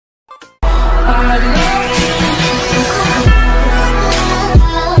What's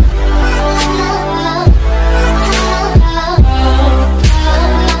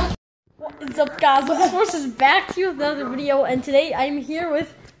up, guys? This Force is back to you with another video, and today I'm here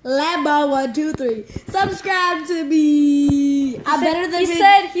with Lambo 123. Subscribe to me. He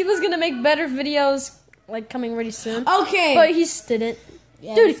said he was gonna make better videos, like coming really soon. Okay, but he didn't.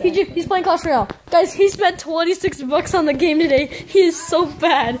 Yeah, dude, he's playing Clash Royale. Guys, he spent 26 bucks on the game today. He is so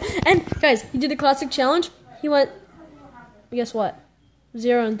bad. And guys, he did the classic challenge. He went, guess what?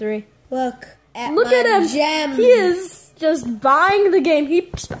 0-3. Look at him. Gem. He is just buying the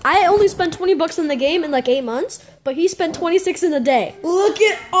game. I only spent 20 bucks on the game in like 8 months, but he spent 26 in a day. Look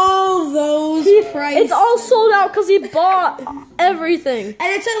at all those prices. It's all sold out because he bought everything. And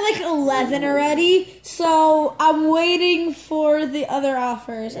it's at like 11 already, so I'm waiting for the other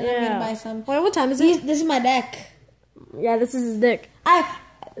offers, and I'm gonna buy some. Wait, what time is it? This is my deck. Yeah, this is his dick.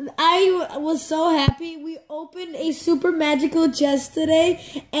 I was so happy. We opened a super magical chest today,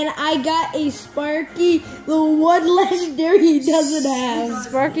 and I got a Sparky, the one legendary he doesn't have.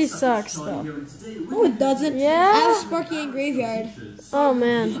 Sparky sucks, though. No, it doesn't. Yeah? I have Sparky in Graveyard. Oh,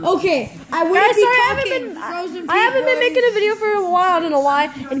 man. Okay, I haven't been making a video for a while. I don't know why.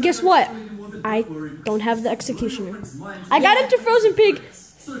 And guess what? I don't have the Executioner. I got him to Frozen Peak.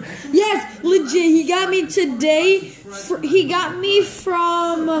 Yes, legit. He got me today. He got me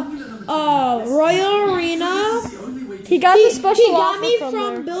from Royal Arena. He got the special He got me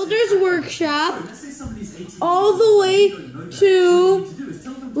from Builder's Workshop all the way to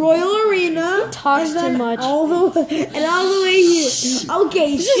Royal Arena. He talks too much. All the way here.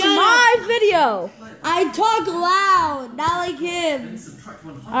 Okay, this is my video. I talk loud, not like him.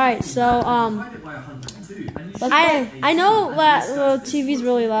 Alright, so I know that the TV's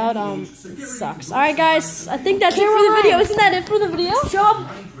really loud. It sucks. Alright, guys, I think that's it for the video. Isn't that it for the video?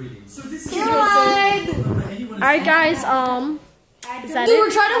 Alright, guys, is that Dude, it? we're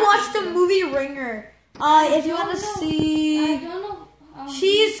trying to watch the movie Ringer. If you want to see,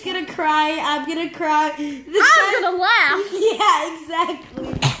 she's gonna cry. I'm gonna cry. I'm gonna laugh. Yeah,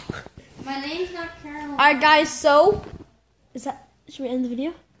 exactly. My name's not Caroline. Alright, guys, so should we end the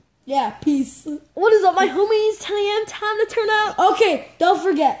video? Yeah, peace. What is up, my homies? 10 a.m. time to turn out. Okay, don't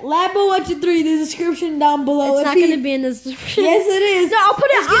forget, Lambo 123, the description down below. It's not going to be in the description. Yes, it is. No, I'll put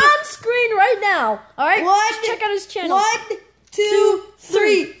it on screen right now. Alright? Check out his channel. 1, 2,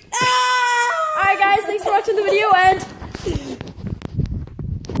 3. Ah! Alright, guys, thanks for watching the video, and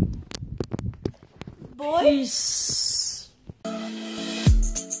peace.